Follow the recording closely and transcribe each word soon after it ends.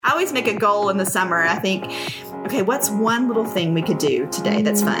always make a goal in the summer. I think, okay, what's one little thing we could do today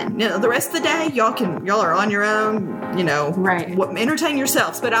that's fun? You know, the rest of the day, y'all are on your own, you know, entertain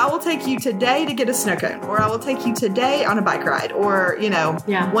yourselves. But I will take you today to get a snow cone, or I will take you today on a bike ride, or, you know,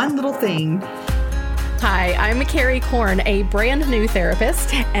 one little thing. Hi, I'm Carrie Korn, a brand new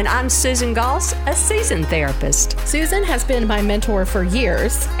therapist. And I'm Susan Goss, a seasoned therapist. Susan has been my mentor for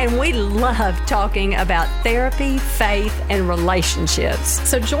years. And we love talking about therapy, faith, and relationships.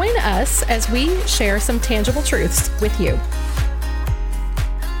 So join us as we share some tangible truths with you.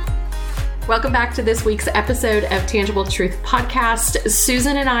 Welcome back to this week's episode of Tangible Truth Podcast.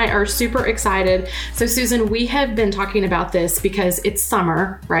 Susan and I are super excited. So Susan, we have been talking about this because it's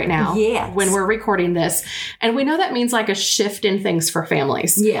summer right now when we're recording this. And we know that means like a shift in things for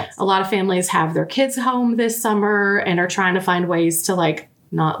families. Yes. A lot of families have their kids home this summer and are trying to find ways to like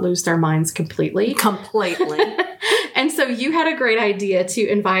not lose their minds completely. And so you had a great idea to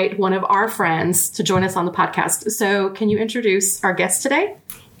invite one of our friends to join us on the podcast. So can you introduce our guest today?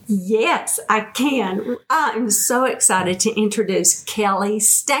 Yes, I can. I'm so excited to introduce Kelly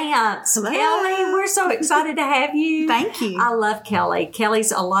Stamps. Hello. Kelly, we're so excited to have you. Thank you. I love Kelly.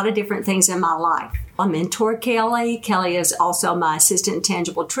 Kelly's a lot of different things in my life. I mentor Kelly. Kelly is also my assistant in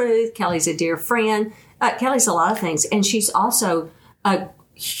Tangible Truth. Kelly's a dear friend. Kelly's a lot of things. And she's also a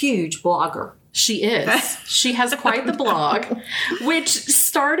huge blogger. She is. She has quite the blog, which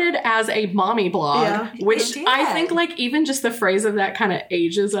started as a mommy blog, which I think like even just the phrase of that kind of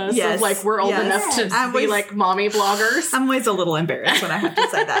ages us. Of like we're old enough to be like mommy bloggers. I'm always a little embarrassed when I have to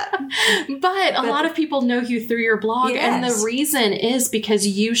say that. But a lot of people know you through your blog. And the reason is because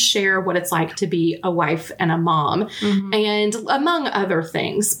you share what it's like to be a wife and a mom and among other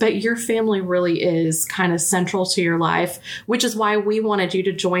things. But your family really is kind of central to your life, which is why we wanted you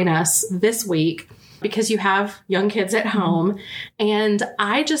to join us this week. Because you have young kids at home and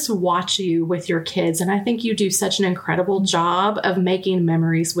I just watch you with your kids and I think you do such an incredible job of making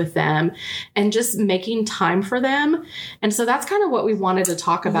memories with them and just making time for them. And so that's kind of what we wanted to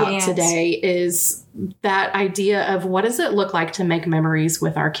talk about today is that idea of what does it look like to make memories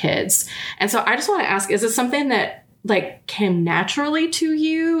with our kids? And so I just want to ask, is this something that like came naturally to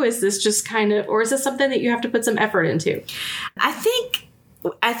you? Is this just kind of, or is this something that you have to put some effort into? I think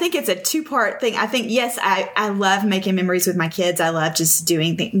it's a two-part thing. I think, yes, I love making memories with my kids. I love just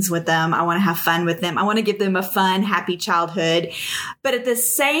doing things with them. I want to have fun with them. I want to give them a fun, happy childhood. But at the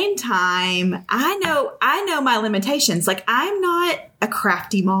same time, I know my limitations. Like, I'm not a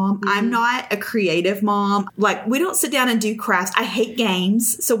crafty mom. I'm not a creative mom. Like, we don't sit down and do crafts. I hate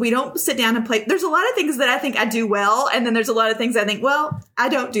games. So we don't sit down and play. There's a lot of things that I think I do well. And then there's a lot of things I think, well, I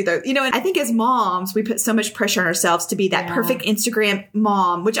don't do those. You know, and I think as moms, we put so much pressure on ourselves to be that perfect Instagram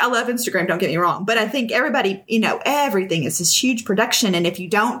mom, which I love Instagram, don't get me wrong. But I think everybody, you know, everything is this huge production. And if you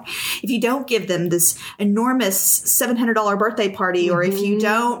don't give them this enormous $700 birthday party, or if you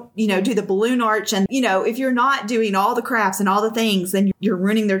don't, you know, do the balloon arch and, you know, if you're not doing all the crafts and all the things, then you're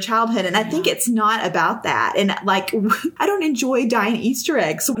ruining their childhood. And I think it's not about that. And like, I don't enjoy dyeing Easter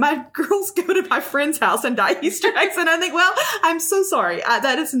eggs. So my girls go to my friend's house and dye Easter eggs. And I think, well, I'm so sorry.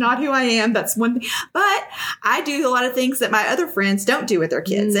 That is not who I am. That's one thing. But I do a lot of things that my other friends don't do with their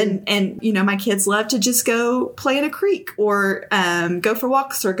kids. And, you know, my kids love to just go play in a creek or go for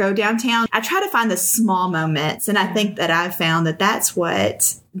walks or go downtown. I try to find the small moments. And I think that I've found that that's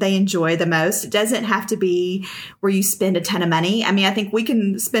what they enjoy the most. It doesn't have to be where you spend a ton of money. I mean, I think we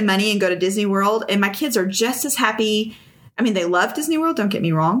can spend money and go to Disney World, and my kids are just as happy. I mean, they love Disney World, don't get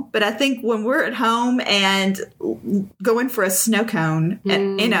me wrong, but I think when we're at home and going for a snow cone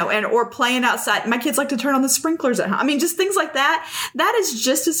and, you know, or playing outside, my kids like to turn on the sprinklers at home. I mean, just things like that. That is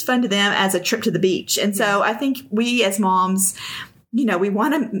just as fun to them as a trip to the beach. And so I think we as moms, you know, we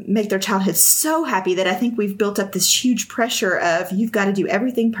want to make their childhood so happy that I think we've built up this huge pressure of you've got to do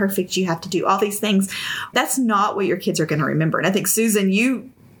everything perfect. You have to do all these things. That's not what your kids are going to remember. And I think, Susan, you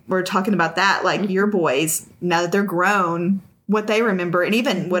were talking about that, like your boys, now that they're grown, what they remember, and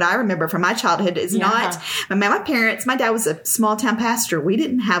even what I remember from my childhood is not, my parents, my dad was a small town pastor. We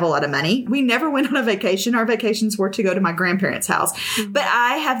didn't have a lot of money. We never went on a vacation. Our vacations were to go to my grandparents' house. But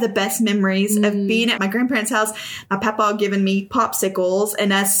I have the best memories of being at my grandparents' house, my papa giving me popsicles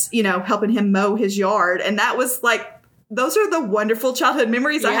and us, you know, helping him mow his yard. And that was like, those are the wonderful childhood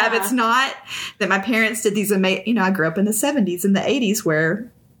memories I have. It's not that my parents did these amazing, you know, I grew up in the 70s and the 80s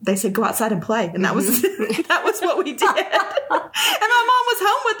where they said, go outside and play. And that was that was what we did. And my mom was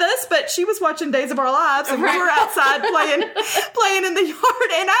home with us, but she was watching Days of Our Lives. And we were outside playing in the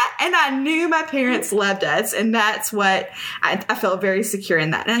yard. And I knew my parents loved us. And that's what I felt very secure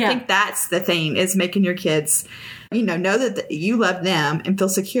in that. And I think that's the thing, is making your kids know that you love them and feel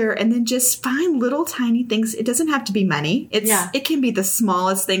secure, and then just find little tiny things. It doesn't have to be money. It can be the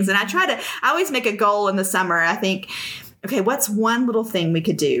smallest things. And I always make a goal in the summer. I think, okay, what's one little thing we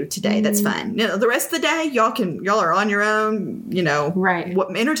could do today that's fun? The rest of the day, y'all are on your own, right.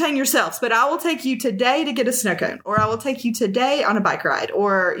 Entertain yourselves. But I will take you today to get a snow cone, or I will take you today on a bike ride,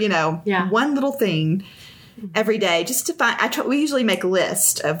 or, one little thing every day just to find. We usually make a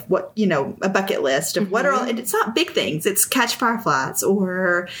list of what, a bucket list of what are all, and it's not big things. It's catch fireflies,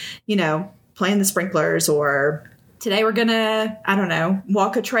 or, playing the sprinklers, or today we're gonna, I don't know,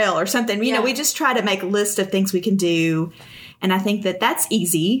 walk a trail or something. We just try to make a list of things we can do. And I think that that's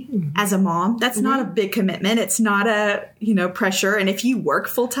easy as a mom. That's not a big commitment. It's not a, pressure. And if you work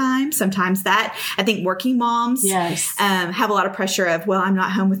full time, sometimes I think working moms have a lot of pressure of, well, I'm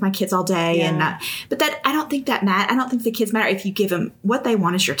not home with my kids all day. Yeah. But I don't think that I don't think the kids matter if you give them what they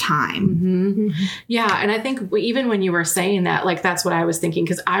want is your time. Mm-hmm. Yeah. And I think even when you were saying that, like, that's what I was thinking,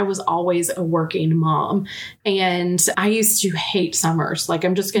 because I was always a working mom, and I used to hate summers. Like,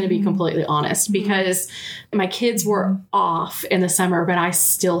 I'm just going to be completely honest, because my kids were off in the summer, but I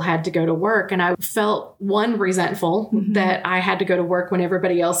still had to go to work. And I felt, resentful that I had to go to work when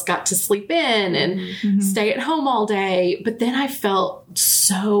everybody else got to sleep in and stay at home all day. But then I felt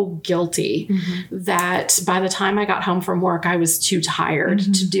so guilty that by the time I got home from work, I was too tired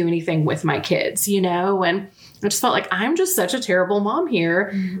to do anything with my kids, and I just felt like I'm just such a terrible mom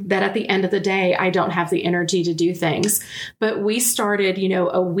here that at the end of the day, I don't have the energy to do things. But we started,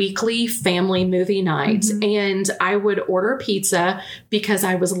 a weekly family movie night, and I would order pizza because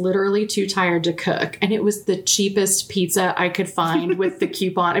I was literally too tired to cook. And it was the cheapest pizza I could find with the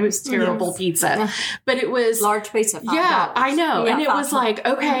coupon. It was terrible pizza, but it was large pizza. $5. Yeah, I know. Yeah, and it was like,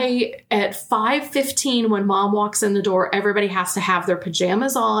 okay, at 5:15 when mom walks in the door, everybody has to have their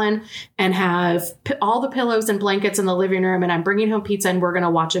pajamas on and have all the pillows and blankets in the living room, and I'm bringing home pizza and we're going to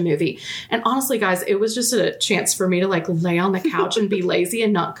watch a movie. And honestly, guys, it was just a chance for me to like lay on the couch and be lazy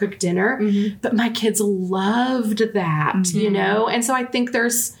and not cook dinner. But my kids loved that, And so I think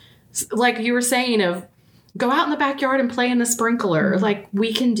there's, like you were saying, of go out in the backyard and play in the sprinkler. Like,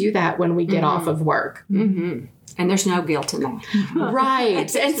 we can do that when we get off of work. And there's no guilt in that.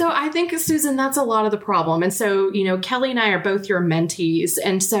 Right. And so I think, Susan, that's a lot of the problem. And so, Kelly and I are both your mentees.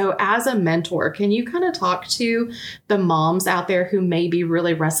 And so as a mentor, can you kind of talk to the moms out there who may be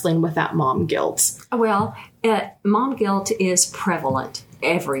really wrestling with that mom guilt? Well, mom guilt is prevalent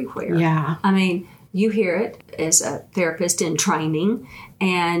everywhere. Yeah. I mean, you hear it as a therapist in training,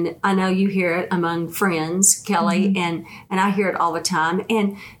 and I know you hear it among friends, Kelly, and I hear it all the time.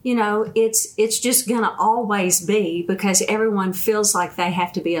 And, it's just going to always be, because everyone feels like they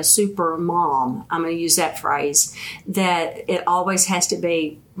have to be a super mom. I'm going to use that phrase, that it always has to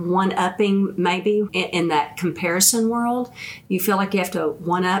be one-upping, maybe in that comparison world. You feel like you have to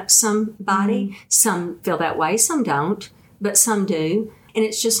one-up somebody. Some feel that way, some don't, but some do. And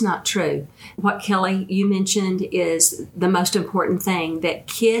it's just not true. What, Kelly, you mentioned is the most important thing, that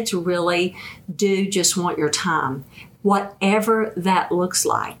kids really do just want your time, whatever that looks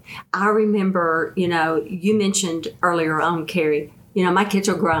like. I remember, you mentioned earlier on, Carrie, my kids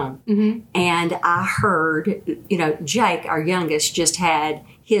are grown. And I heard, Jake, our youngest, just had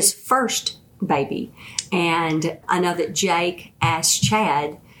his first baby. And I know that Jake asked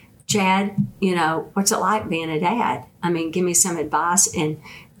Chad, what's it like being a dad? I mean, give me some advice. And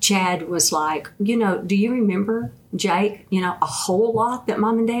Chad was like, do you remember, Jake, a whole lot that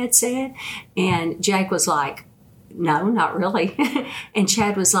mom and dad said? And Jake was like, no, not really. And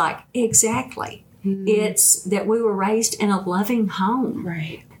Chad was like, exactly. It's that we were raised in a loving home.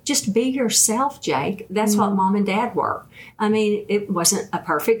 Right. Just be yourself, Jake. That's what mom and dad were. I mean, it wasn't a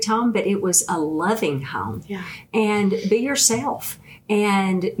perfect home, but it was a loving home. Yeah. And be yourself.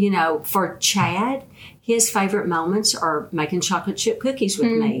 And, for Chad, his favorite moments are making chocolate chip cookies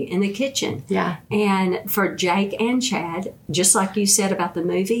with me in the kitchen. Yeah. And for Jake and Chad, just like you said about the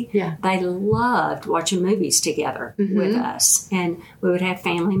movie, they loved watching movies together with us. And we would have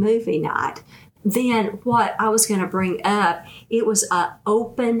family movie night. Then what I was going to bring up, it was an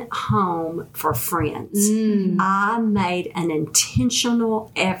open home for friends. I made an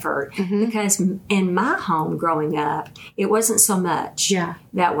intentional effort because in my home growing up, it wasn't so much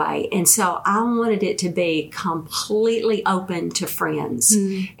that way. And so I wanted it to be completely open to friends.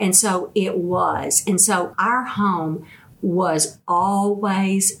 And so it was. And so our home was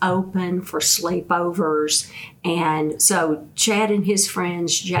always open for sleepovers. And so Chad and his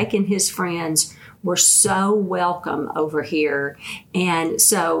friends, Jake and his friends were so welcome over here. And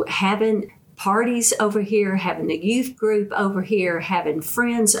so having parties over here, having the youth group over here, having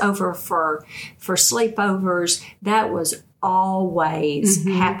friends over for sleepovers. That was always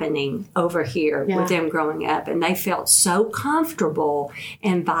happening over here with them growing up. And they felt so comfortable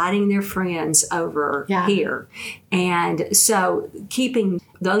inviting their friends over here. And so keeping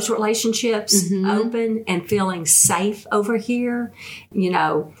those relationships open and feeling safe over here, you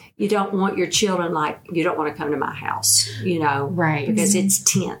know, you don't want your children like, you don't want to come to my house, you know, right? Because it's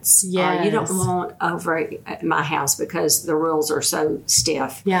tense. Yes. Or you don't want over at my house because the rules are so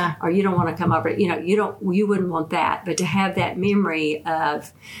stiff. Yeah. Or you don't want to come over, you know, you wouldn't want that. But to have that memory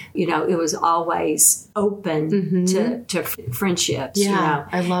of, you know, it was always open to friendships. Yeah. You know?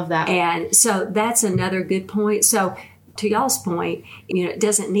 I love that. And so that's another good point. So to y'all's point, you know, it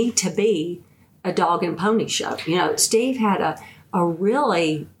doesn't need to be a dog and pony show. You know, Steve had a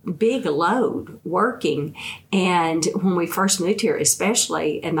really big load working, and when we first moved here,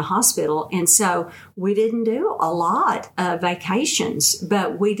 especially in the hospital, and so we didn't do a lot of vacations,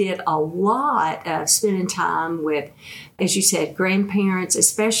 but we did a lot of spending time with, as you said, grandparents,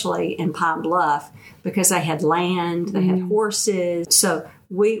 especially in Pine Bluff, because they had land, they had horses, so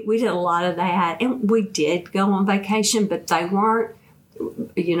we did a lot of that, and we did go on vacation, but they weren't,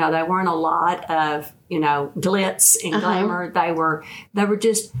 you know, they weren't a lot of, you know, glitz and glamour. They were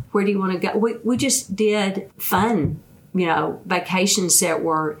just, where do you want to go? We just did fun, you know, vacations that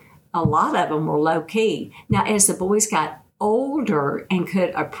were, a lot of them were low key. Now, as the boys got older and could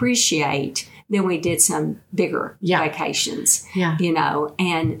appreciate, then we did some bigger vacations, you know,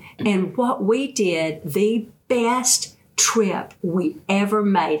 and what we did, the best trip we ever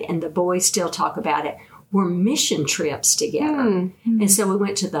made, and the boys still talk about it, were mission trips together. And so we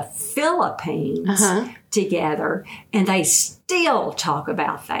went to the Philippines together, and they still talk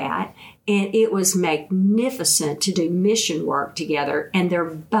about that. And it was magnificent to do mission work together. And they're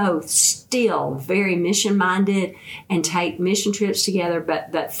both still very mission-minded and take mission trips together.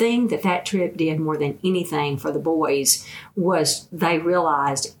 But the thing that trip did more than anything for the boys was they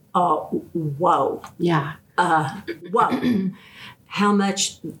realized, whoa. Yeah. Whoa. How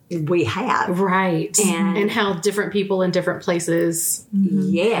much we have. Right. And how different people in different places.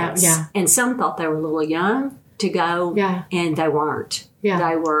 Yes. Yeah. And some thought they were a little young to go. Yeah. And they weren't. Yeah.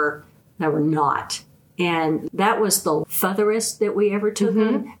 They were not. And that was the furthest that we ever took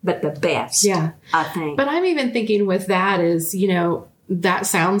them, but the best. Yeah. I think. But I'm even thinking with that is, you know, that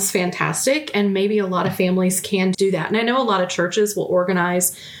sounds fantastic. And maybe a lot of families can do that. And I know a lot of churches will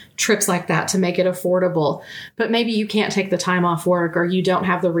organize trips like that to make it affordable, but maybe you can't take the time off work or you don't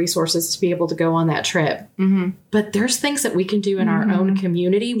have the resources to be able to go on that trip. But there's things that we can do in our own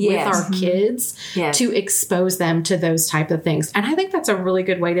community with our kids to expose them to those type of things. And I think that's a really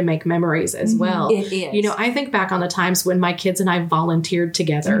good way to make memories as well. It is. You know, I think back on the times when my kids and I volunteered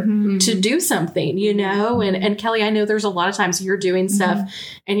together to do something, you know, and Kelly, I know there's a lot of times you're doing stuff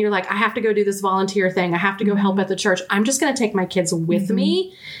and you're like, I have to go do this volunteer thing. I have to go help at the church. I'm just going to take my kids with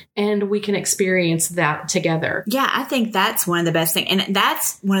me. And we can experience that together. Yeah, I think that's one of the best things. And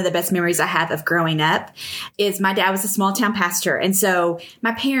that's one of the best memories I have of growing up is my dad was a small town pastor. And so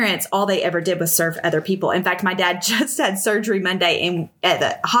my parents, all they ever did was serve other people. In fact, my dad just had surgery Monday at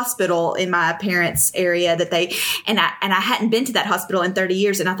the hospital in my parents' area that I hadn't been to that hospital in 30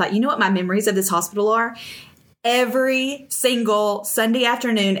 years. And I thought, you know what my memories of this hospital are? Every single Sunday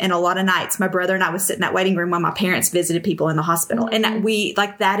afternoon and a lot of nights, my brother and I would sit in that waiting room while my parents visited people in the hospital. And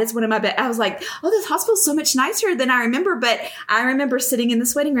that is one of my I was like, oh, this hospital's so much nicer than I remember. But I remember sitting in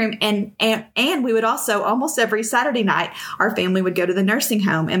this waiting room and we would also almost every Saturday night, our family would go to the nursing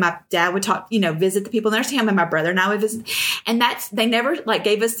home and my dad would talk, you know, visit the people in the nursing home and my brother and I would visit. And they never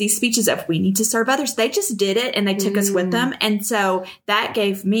gave us these speeches of we need to serve others. They just did it and they took us with them. And so that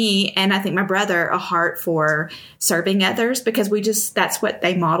gave me, and I think my brother, a heart for serving others because that's what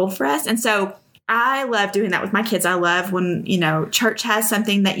they modeled for us. And so I love doing that with my kids. I love when, you know, church has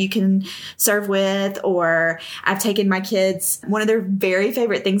something that you can serve with, or I've taken my kids. One of their very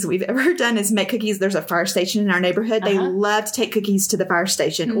favorite things that we've ever done is make cookies. There's a fire station in our neighborhood. They love to take cookies to the fire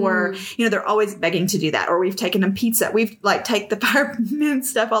station or, you know, they're always begging to do that. Or we've taken them pizza. We've take the firemen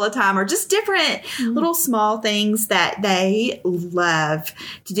stuff all the time, or just different little small things that they love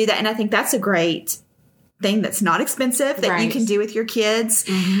to do that. And I think that's a great thing that's not expensive that you can do with your kids.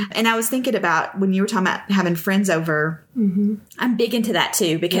 And I was thinking about when you were talking about having friends over, I'm big into that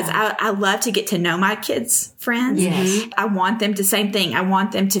too, because I love to get to know my kids' friends. Yes. I want them to same thing. I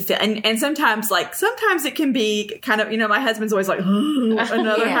want them to feel, and sometimes it can be kind of, my husband's always like,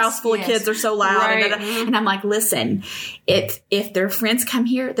 another house full of kids are so loud. Right. And I'm like, listen, if their friends come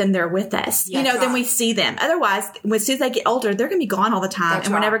here, then they're with us. Then we see them. Otherwise, as soon as they get older, they're going to be gone all the time.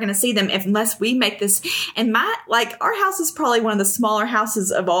 We're never going to see them unless we make this. And our house is probably one of the smaller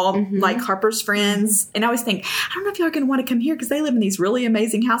houses of all, like Harper's friends. And I always think, I don't know if y'all are going to want to come here because they live in these really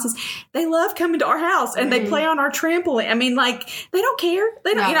amazing houses. They love coming to our house and they play on our trampoline. I mean, like, they don't care.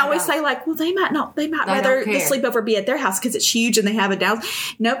 They don't, I always say, like, well, they might rather the sleepover be at their house because it's huge and they have a down.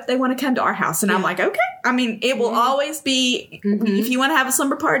 Nope, they want to come to our house. And I'm like, okay. I mean, it will always be, if you want to have a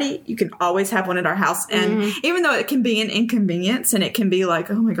slumber party, you can always have one at our house. And even though it can be an inconvenience and it can be like,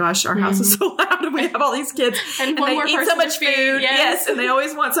 oh my gosh, our house is so loud and we have all these kids and they eat so much food. Yes. And they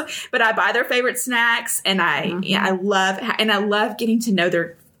always want some, but I buy their favorite snacks and I love getting to know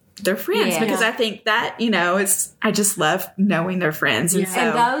their friends because I think that, I just love knowing their friends. And,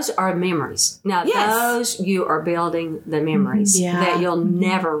 and those are memories. Now, those you are building the memories that you'll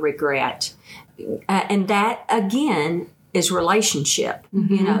never regret. And that, again, is relationship.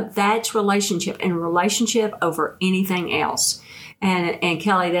 That's relationship and relationship over anything else. And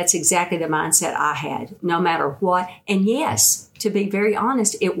Kelly, that's exactly the mindset I had, no matter what. And yes, to be very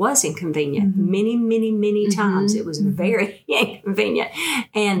honest, it was inconvenient. Many, many, many times it was very inconvenient.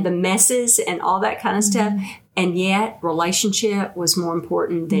 And the messes and all that kind of stuff. And yet relationship was more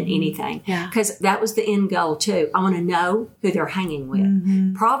important than anything. Because that was the end goal too. I want to know who they're hanging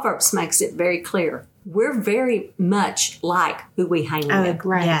with. Proverbs makes it very clear. We're very much like who we hang with.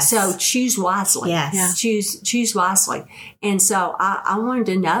 Right. Yes. So choose wisely. Yes. Choose wisely. And so I wanted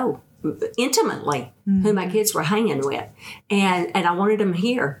to know intimately who my kids were hanging with. And I wanted them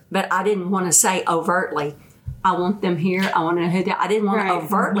here, but I didn't want to say overtly, I want them here. I want to know who they are. I didn't want to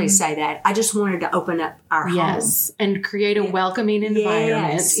overtly say that. I just wanted to open up our home. And create a welcoming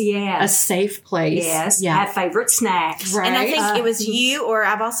environment. A safe place. Have favorite snacks. Right. And I think it was you, or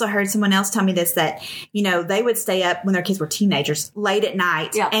I've also heard someone else tell me this, that, they would stay up when their kids were teenagers late at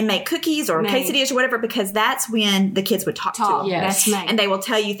night and make cookies or quesadillas or whatever, because that's when the kids would talk to them. That's me. And they will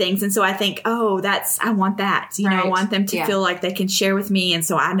tell you things. And so I think, I want that. I want them to feel like they can share with me. And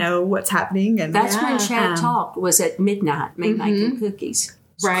so I know what's happening. And that's when Chad talked. Was at midnight, me making cookies.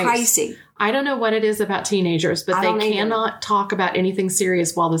 It's crazy. I don't know what it is about teenagers, but they cannot talk about anything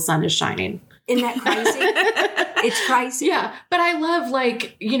serious while the sun is shining. Isn't that crazy? It's crazy. Yeah. But I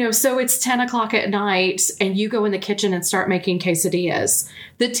love, so it's 10 o'clock at night and you go in the kitchen and start making quesadillas.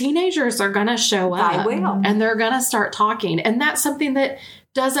 The teenagers are going to show up. They will. And they're going to start talking. And that's something that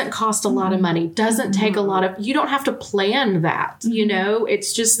doesn't cost a lot of money, doesn't take a lot of, you don't have to plan that,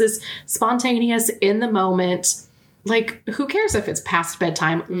 it's just this spontaneous in the moment. Like, who cares if it's past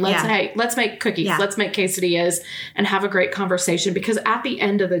bedtime? Let's make cookies. Let's make quesadillas and have a great conversation, because at the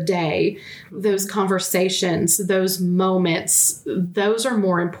end of the day, those conversations, those moments, those are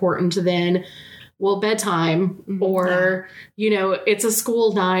more important than, bedtime or, it's a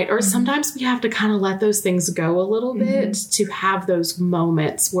school night, or sometimes we have to kind of let those things go a little bit to have those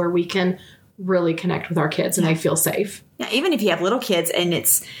moments where we can really connect with our kids and they feel safe. Yeah, even if you have little kids and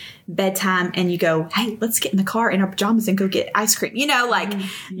it's bedtime and you go, hey, let's get in the car in our pajamas and go get ice cream.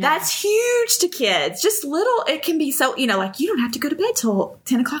 That's huge to kids. Just little, it can be so, you don't have to go to bed till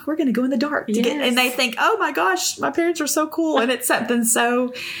 10 o'clock. We're going to go in the dark to get, and they think, oh my gosh, my parents are so cool. And it's something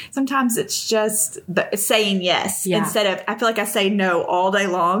so, sometimes it's just saying yes instead of, I feel like I say no all day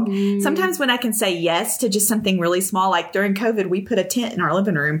long. Sometimes when I can say yes to just something really small, like during COVID, we put a tent in our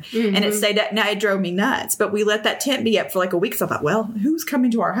living room and it stayed up. Now it drove me nuts, but we let that tent be up for like a week. So I thought, well, who's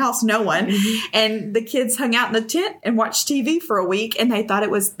coming to our house? No one. And the kids hung out in the tent and watched TV for a week, and they thought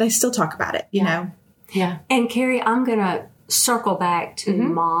they still talk about it, you know? Yeah. And Carrie, I'm going to circle back to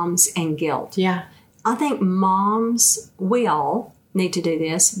moms and guilt. Yeah. I think moms, we all need to do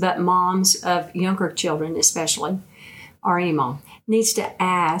this, but moms of younger children especially, or any mom, needs to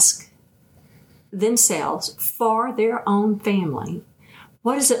ask themselves for their own family,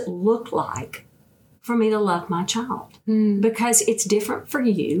 what does it look like for me to love my child? Because it's different for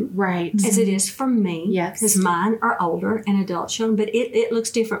you, right, as it is for me. Yes, because mine are older and adult children, but it looks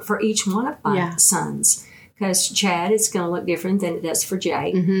different for each one of my sons. Because Chad, it's going to look different than it does for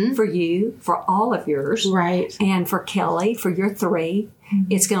Jay, for you, for all of yours, right, and for Kelly, for your three,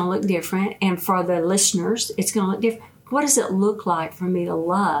 it's going to look different, and for the listeners, it's going to look different. What does it look like for me to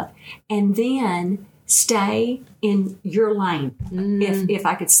love, and then stay in your lane, if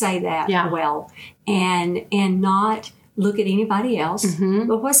I could say that well, and not look at anybody else.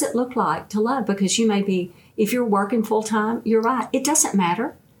 But what does it look like to love? Because you may be, If you're working full time, you're right. It doesn't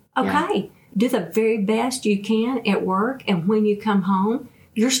matter. Okay. Yeah. Do the very best you can at work. And when you come home,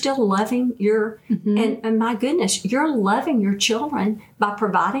 you're still loving your, and my goodness, you're loving your children by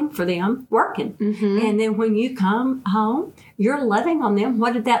providing for them, working. And then when you come home, you're loving on them.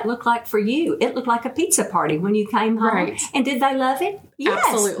 What did that look like for you? It looked like a pizza party when you came home. Right. And did they love it? Yes,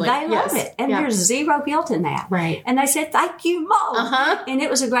 absolutely. They love it. And there's zero guilt in that. Right. And they said, thank you, Mom. And it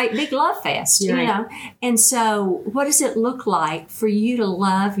was a great big love fest, you know. And so what does it look like for you to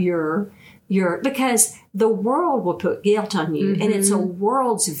love your because the world will put guilt on you, and it's a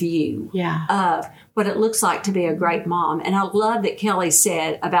world's view of what it looks like to be a great mom. And I love that Kelly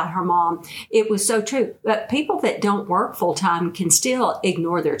said about her mom. It was so true. But people that don't work full time can still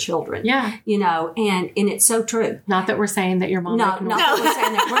ignore their children. Yeah. You know, and it's so true. Not that we're saying that your mom not that we're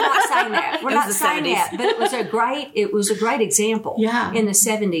saying that. We're not saying that. We're not saying 70s. that. But it was a great example in the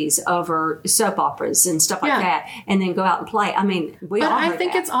 70s over soap operas and stuff like that, and then go out and play. I mean, I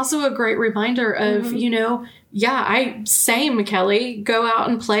think it's also a great reminder of, you know, same, Kelly, go out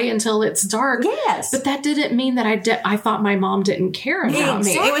and play until it's dark. Yes. But that didn't mean that I thought my mom didn't care about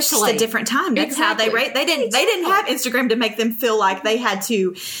me. It was just a different time. That's how they didn't have Instagram to make them feel like they had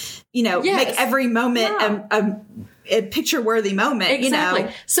to, you know, make every moment a picture worthy moment, exactly. You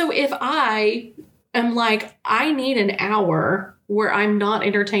know. So if I am like, I need an hour where I'm not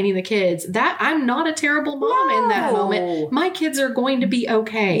entertaining the kids, that I'm not a terrible mom in that moment. My kids are going to be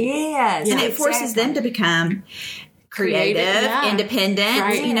okay. Yes. And it forces them to become creative, independent.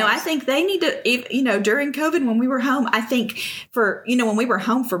 Right. You know, I think they need to, you know, during COVID when we were home, I think when we were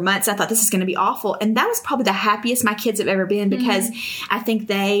home for months, I thought this is going to be awful. And that was probably the happiest my kids have ever been, because I think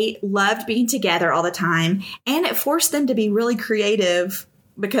they loved being together all the time. And it forced them to be really creative,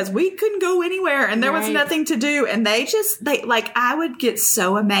 because we couldn't go anywhere and there was nothing to do. And I would get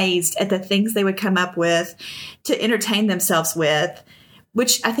so amazed at the things they would come up with to entertain themselves with,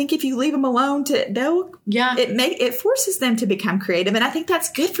 which I think if you leave them alone it forces them to become creative. And I think that's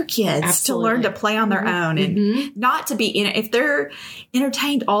good for kids to learn to play on their own and not to be if they're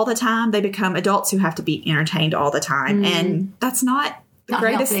entertained all the time, they become adults who have to be entertained all the time. And that's not the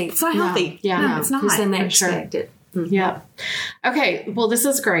greatest. Healthy. It's not healthy. No, it's not. Because then they expect it. Yeah. Okay. Well, this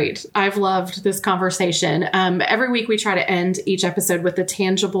is great. I've loved this conversation. Every week we try to end each episode with a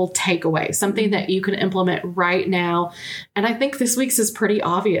tangible takeaway, something that you can implement right now. And I think this week's is pretty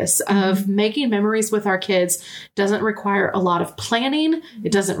obvious of making memories with our kids doesn't require a lot of planning.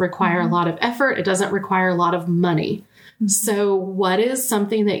 It doesn't require a lot of effort. It doesn't require a lot of money. So what is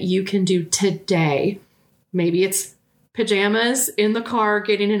something that you can do today? Maybe it's pajamas in the car,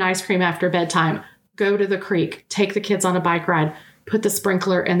 getting an ice cream after bedtime. Go to the creek, take the kids on a bike ride, put the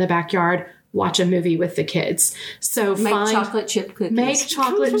sprinkler in the backyard, watch a movie with the kids. So make chocolate chip cookies. Make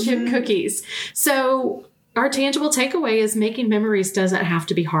chocolate chip cookies. So our tangible takeaway is making memories doesn't have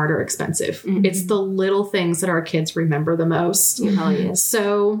to be hard or expensive. It's the little things that our kids remember the most.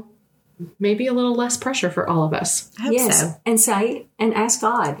 So maybe a little less pressure for all of us. I hope so. And ask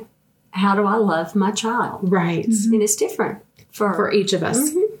God, how do I love my child? Right. And it's different for each of us.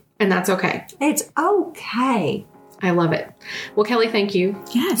 And that's okay. It's okay. I love it. Well, Kelly, thank you.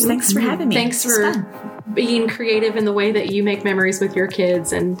 Yes, thanks for having me. Thanks for being creative in the way that you make memories with your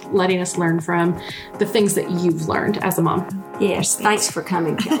kids and letting us learn from the things that you've learned as a mom. Yes, thanks for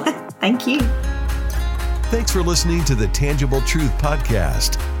coming, Kelly. Thank you. Thanks for listening to the Tangible Truth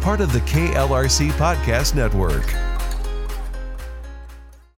Podcast, part of the KLRC Podcast Network.